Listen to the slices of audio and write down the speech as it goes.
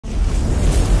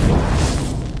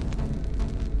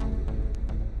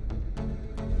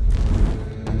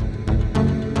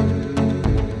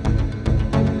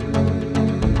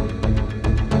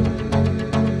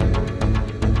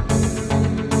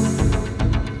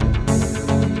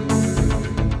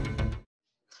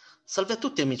Salve a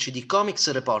tutti amici di Comics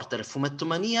Reporter e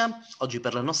Fumettomania. Oggi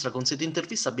per la nostra consueta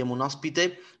intervista abbiamo un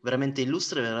ospite veramente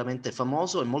illustre, veramente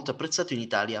famoso e molto apprezzato in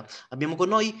Italia. Abbiamo con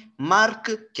noi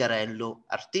Mark Chiarello,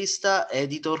 artista,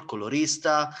 editor,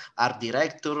 colorista, art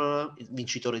director,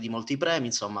 vincitore di molti premi,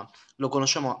 insomma, lo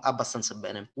conosciamo abbastanza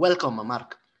bene. Welcome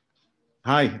Mark.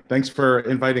 Hi, thanks for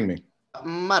inviting me.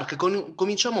 Mark,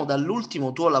 cominciamo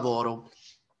dall'ultimo tuo lavoro.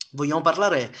 Vogliamo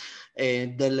parlare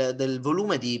del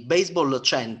volume di Baseball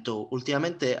 100.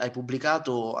 Ultimamente hai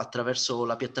pubblicato attraverso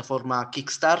la piattaforma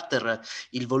Kickstarter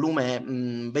il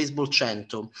volume Baseball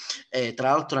 100. Tra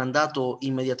l'altro è andato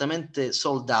immediatamente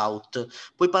sold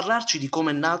out. Puoi parlarci di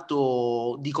come è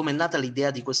nata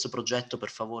l'idea di questo progetto, per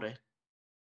favore?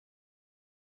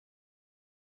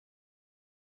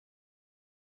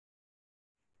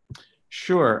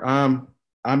 Sure. I'm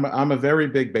a very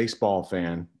big baseball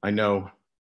fan. I know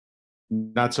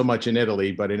not so much in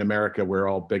Italy, but in America, we're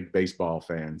all big baseball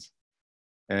fans.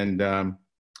 And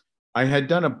I had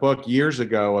done a book years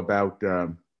ago about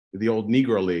the old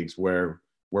Negro leagues, where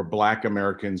Black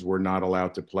Americans were not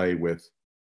allowed to play with,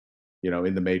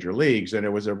 in the major leagues, and it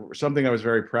was something I was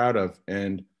very proud of.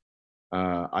 And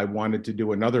I wanted to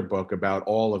do another book about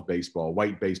all of baseball,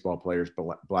 white baseball players,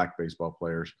 Black baseball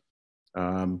players.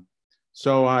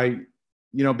 So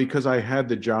because I had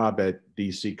the job at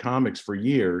DC Comics for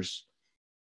years,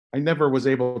 I never was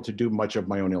able to do much of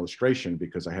my own illustration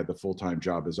because I had the full-time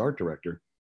job as art director.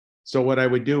 So what I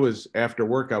would do is after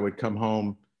work, I would come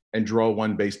home and draw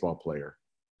one baseball player.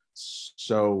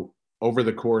 So over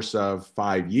the course of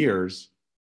 5 years,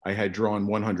 I had drawn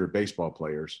 100 baseball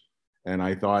players. And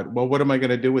I thought, well, what am I going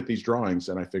to do with these drawings?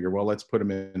 And I figured, well, let's put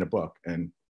them in a book.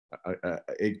 And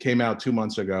it came out 2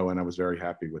 months ago, and I was very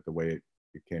happy with the way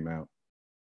it came out.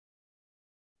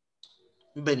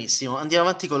 Benissimo, andiamo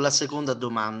avanti con la seconda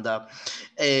domanda.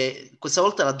 Questa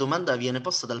volta la domanda viene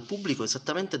posta dal pubblico,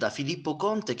 esattamente da Filippo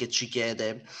Conte, che ci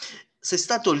chiede: sei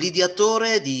stato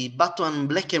l'ideatore di Batman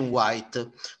Black and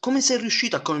White, come sei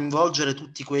riuscito a coinvolgere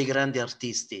tutti quei grandi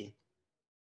artisti?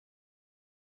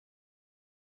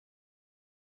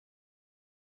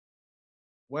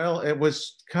 Well, it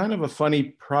was kind of a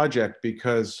funny project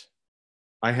because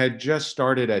I had just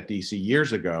started at DC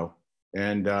years ago.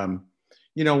 And,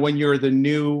 when you're the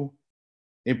new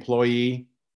employee,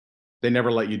 they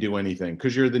never let you do anything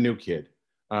because you're the new kid.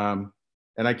 And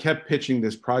I kept pitching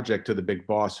this project to the big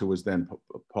boss, who was then,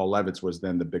 Paul Levitz was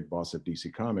then the big boss of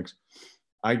DC Comics.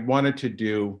 I wanted to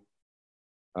do,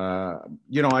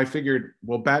 I figured,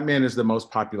 well, Batman is the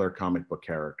most popular comic book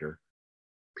character.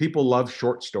 People love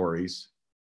short stories.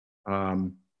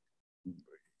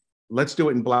 Let's do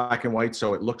it in black and white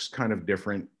so it looks kind of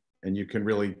different and you can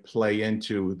really play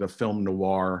into the film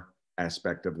noir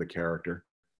aspect of the character.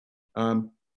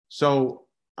 So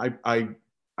I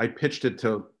pitched it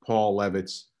to Paul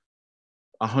Levitz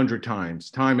 100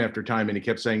 times, time after time, and he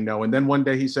kept saying no. And then one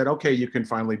day he said, okay, you can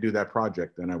finally do that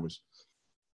project. And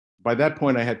by that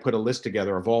point, I had put a list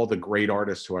together of all the great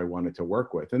artists who I wanted to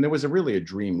work with. And there was really a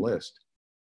dream list.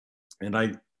 And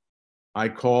I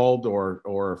called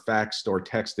or faxed or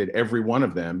texted every one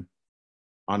of them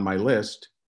on my list,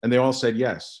 and they all said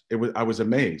yes. I was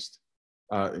amazed.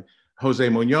 Jose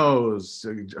Munoz,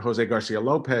 Jose Garcia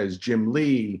Lopez, Jim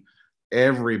Lee,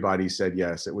 everybody said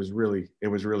yes. It was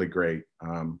really great.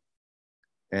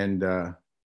 And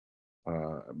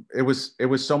it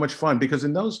was so much fun because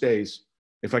in those days,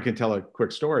 if I can tell a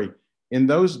quick story, in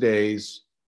those days,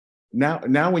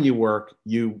 now when you work,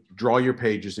 you draw your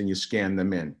pages and you scan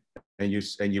them in. And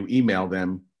you email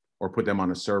them or put them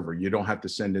on a server. You don't have to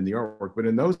send in the artwork. But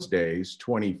in those days,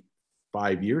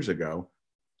 25 years ago,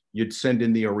 you'd send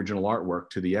in the original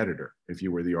artwork to the editor. If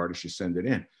you were the artist, you send it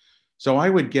in. So I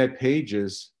would get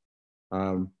pages.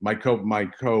 My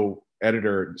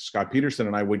co-editor, Scott Peterson,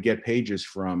 and I would get pages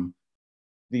from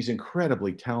these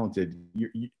incredibly talented,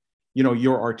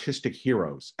 your artistic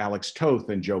heroes, Alex Toth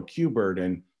and Joe Kubert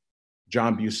and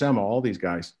John Buscema, all these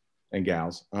guys and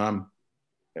gals.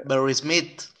 Barry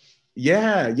Smith.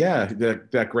 Yeah,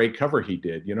 that great cover he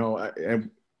did, and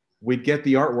we'd get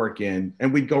the artwork in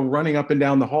and we'd go running up and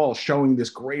down the hall showing this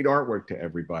great artwork to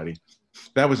everybody.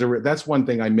 That's one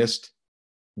thing I missed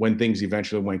when things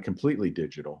eventually went completely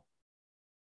digital,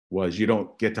 was you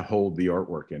don't get to hold the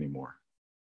artwork anymore.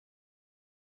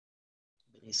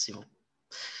 Benissimo.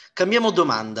 Cambiamo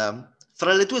domanda.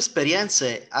 Fra le tue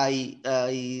esperienze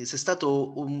sei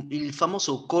stato il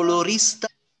famoso colorista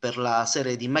per la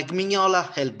serie di Mike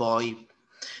Mignola, Hellboy.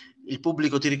 Il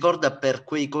pubblico ti ricorda per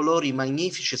quei colori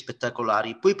magnifici e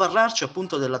spettacolari. Puoi parlarci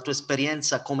appunto della tua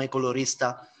esperienza come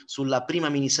colorista sulla prima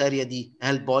miniserie di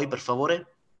Hellboy, per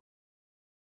favore?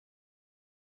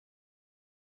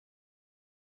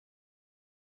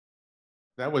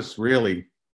 That was really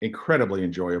incredibly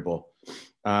enjoyable.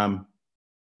 I'm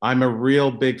a real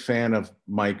big fan of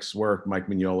Mike's work, Mike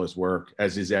Mignola's work,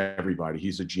 as is everybody.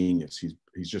 He's a genius.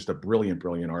 He's just a brilliant,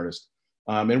 brilliant artist.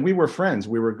 And we were friends.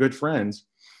 We were good friends.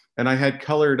 And I had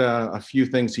colored a few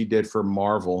things he did for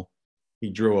Marvel.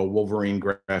 He drew a Wolverine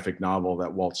graphic novel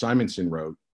that Walt Simonson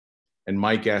wrote. And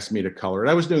Mike asked me to color it.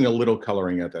 I was doing a little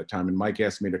coloring at that time. And Mike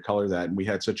asked me to color that. And we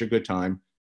had such a good time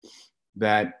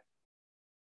that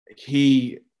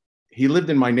he lived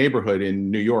in my neighborhood in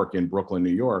New York, in Brooklyn, New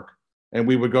York. And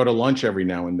we would go to lunch every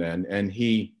now and then. And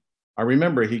I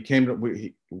remember he came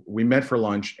to, we met for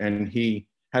lunch, and he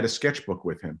had a sketchbook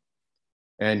with him.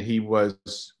 And he was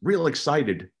real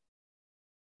excited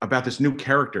about this new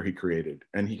character he created.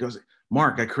 And he goes,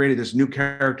 Mark, I created this new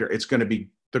character. It's going to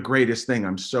be the greatest thing.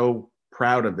 I'm so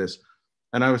proud of this.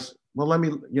 And I was, well, let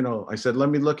me, I said, let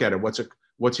me look at it.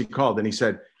 What's he called? And he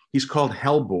said, he's called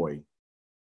Hellboy.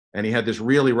 And he had this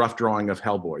really rough drawing of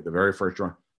Hellboy, the very first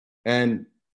drawing. And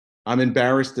I'm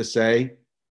embarrassed to say,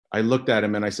 I looked at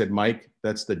him and I said, Mike,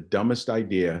 that's the dumbest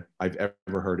idea I've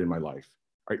ever heard in my life.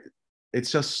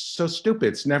 It's just so stupid.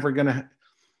 It's never going to,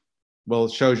 well,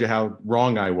 it shows you how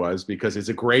wrong I was, because it's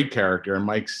a great character. And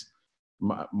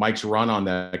Mike's run on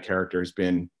that character has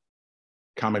been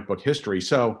comic book history.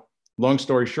 So long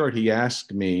story short, he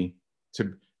asked me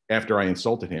to, after I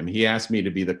insulted him, he asked me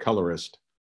to be the colorist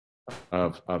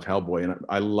of Hellboy. And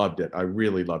I loved it. I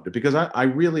really loved it, because I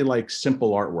really like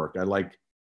simple artwork. I like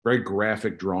very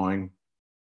graphic drawing.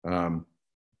 And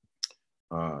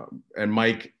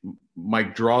Mike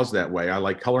draws that way. I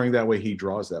like coloring that way. He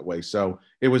draws that way. So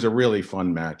it was a really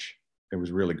fun match. It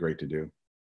was really great to do.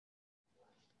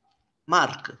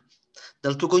 Mark,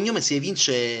 dal tuo cognome si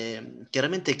evince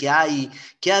chiaramente che hai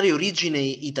chiare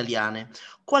origini italiane.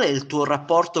 Qual è il tuo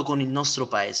rapporto con il nostro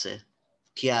paese,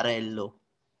 Chiarello?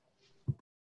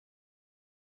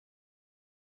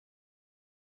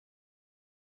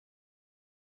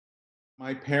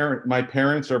 My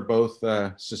parents are both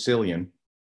Sicilian.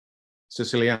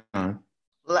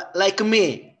 Like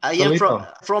me, I am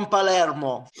from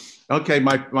Palermo. Okay,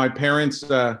 my parents,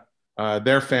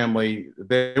 their family,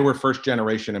 they were first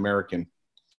generation American,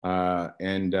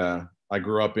 and I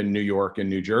grew up in New York and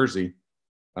New Jersey,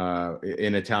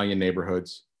 in Italian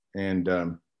neighborhoods, and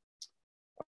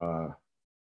I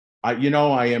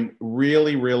am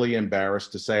really, really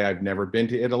embarrassed to say I've never been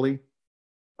to Italy.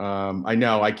 I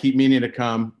know I keep meaning to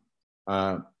come.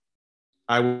 When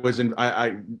I was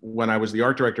the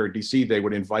art director at DC, they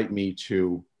would invite me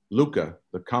to Lucca,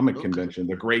 the comic convention,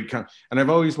 and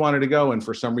I've always wanted to go. And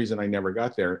for some reason I never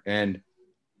got there. And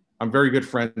I'm very good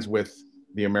friends with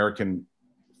the American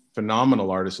phenomenal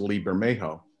artist, Lee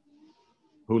Bermejo,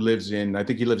 who I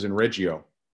think he lives in Reggio.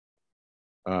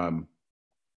 And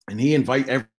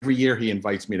every year he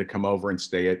invites me to come over and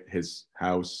stay at his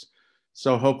house.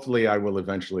 So hopefully I will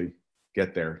eventually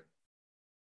get there.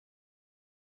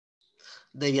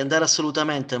 Devi andare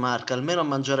assolutamente, Mark, almeno a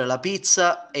mangiare la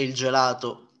pizza e il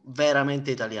gelato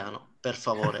veramente italiano, per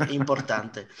favore, è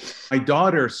importante. My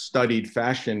daughter studied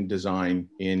fashion design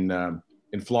in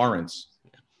Florence,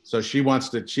 so she wants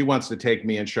to take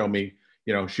me and show me,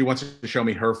 she wants to show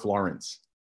me her Florence.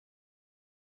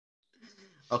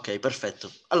 Ok,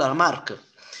 perfetto. Allora, Mark,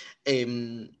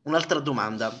 un'altra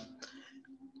domanda.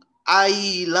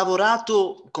 Hai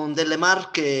lavorato con delle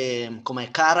marche come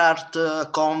Carhartt,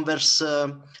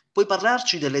 Converse. Puoi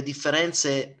parlarci delle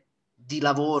differenze di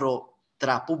lavoro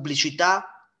tra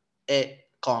pubblicità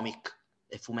e comic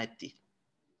e fumetti?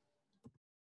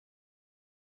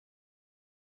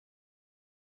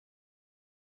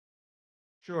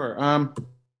 Sure.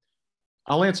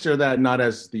 I'll answer that not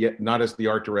as the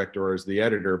art director or as the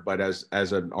editor, but as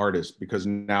an artist, because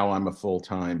now I'm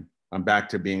back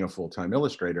to being a full-time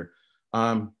illustrator.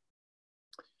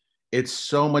 It's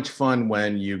so much fun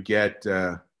when you get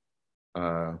a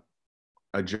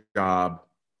job,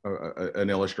 an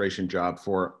illustration job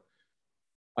for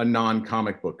a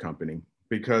non-comic book company,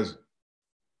 because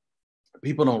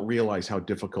people don't realize how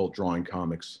difficult drawing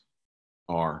comics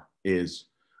is.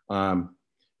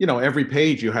 Every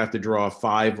page you have to draw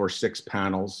 5 or 6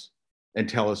 panels and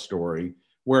tell a story.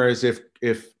 Whereas if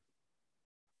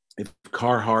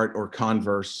Carhartt or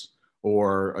Converse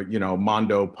or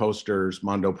Mondo posters,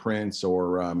 Mondo prints,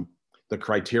 or the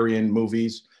Criterion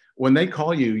movies, when they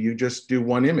call you, you just do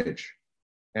one image,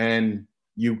 and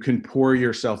you can pour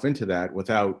yourself into that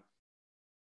without.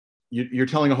 You're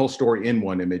telling a whole story in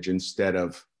one image instead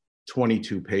of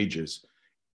 22 pages.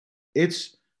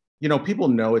 It's people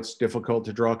know it's difficult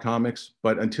to draw comics,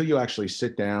 but until you actually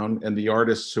sit down, and the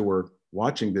artists who are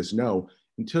watching this know,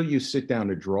 until you sit down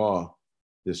to draw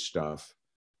this stuff,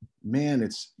 man,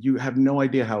 you have no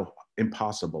idea how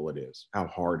impossible it is, how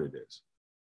hard it is.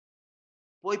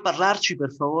 Puoi parlarci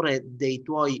per favore dei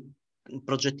tuoi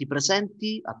progetti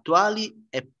presenti, attuali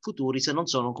e futuri, se non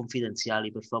sono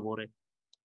confidenziali, per favore?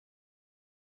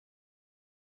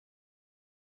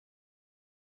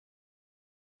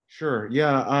 Sure.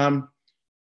 Yeah.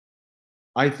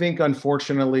 I think,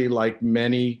 unfortunately, like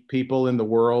many people in the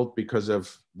world, because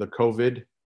of the COVID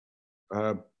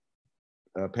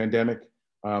pandemic,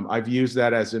 I've used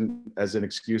that as an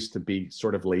excuse to be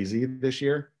sort of lazy this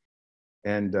year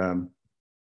and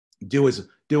do as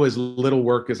little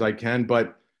work as I can.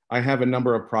 But I have a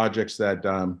number of projects that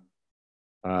I'm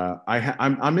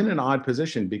in an odd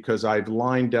position because I've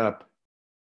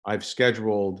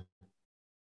scheduled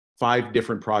 5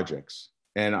 different projects,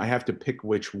 and I have to pick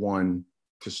which one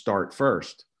to start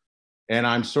first. And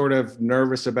I'm sort of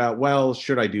nervous about, well,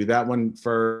 should I do that one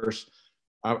first?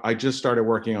 I just started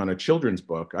working on a children's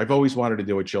book. I've always wanted to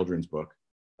do a children's book,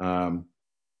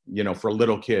 for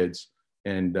little kids.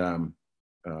 And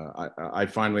I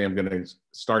finally am going to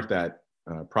start that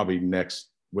probably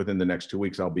within the next 2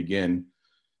 weeks, I'll begin.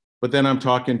 But then I'm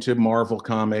talking to Marvel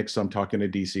Comics. I'm talking to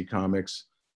DC Comics.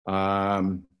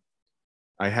 I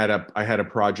had a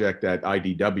project at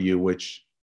IDW, which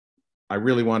I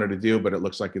really wanted to do, but it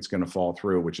looks like it's going to fall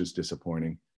through, which is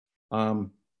disappointing.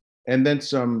 And then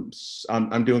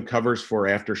I'm doing covers for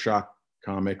Aftershock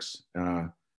Comics.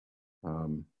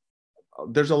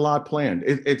 There's a lot planned.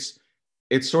 It's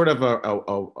sort of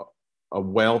a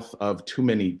wealth of too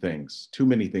many things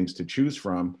to choose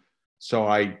from. So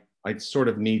I sort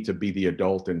of need to be the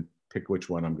adult and pick which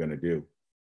one I'm going to do.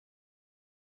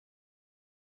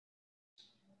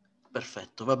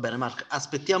 Perfetto, va bene Mark,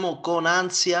 aspettiamo con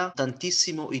ansia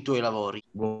tantissimo i tuoi lavori.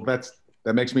 Well, that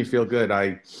makes me feel good.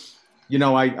 I'm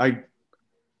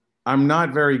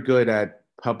not very good at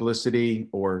publicity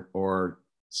or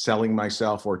selling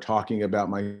myself or talking about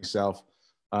myself.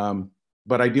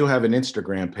 But I do have an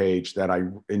Instagram page that I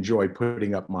enjoy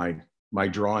putting up my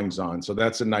drawings on. So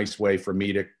that's a nice way for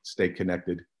me to stay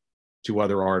connected to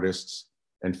other artists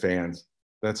and fans.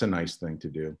 That's a nice thing to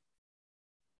do.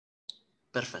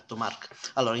 Perfetto Mark.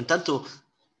 Allora, intanto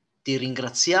ti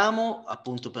ringraziamo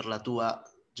appunto per la tua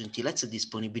gentilezza e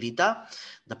disponibilità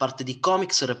da parte di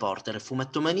Comics Reporter e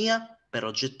Fumettomania. Per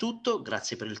oggi è tutto,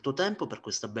 grazie per il tuo tempo, per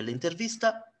questa bella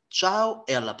intervista. Ciao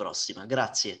e alla prossima.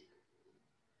 Grazie.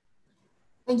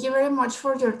 Thank you very much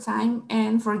for your time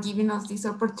and for giving us this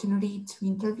opportunity to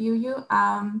interview you.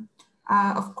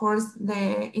 Of course,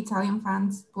 the Italian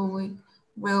fans public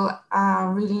will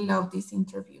really love this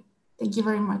interview. Thank you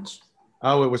very much.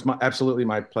 Oh, it was absolutely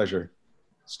my pleasure.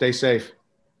 Stay safe.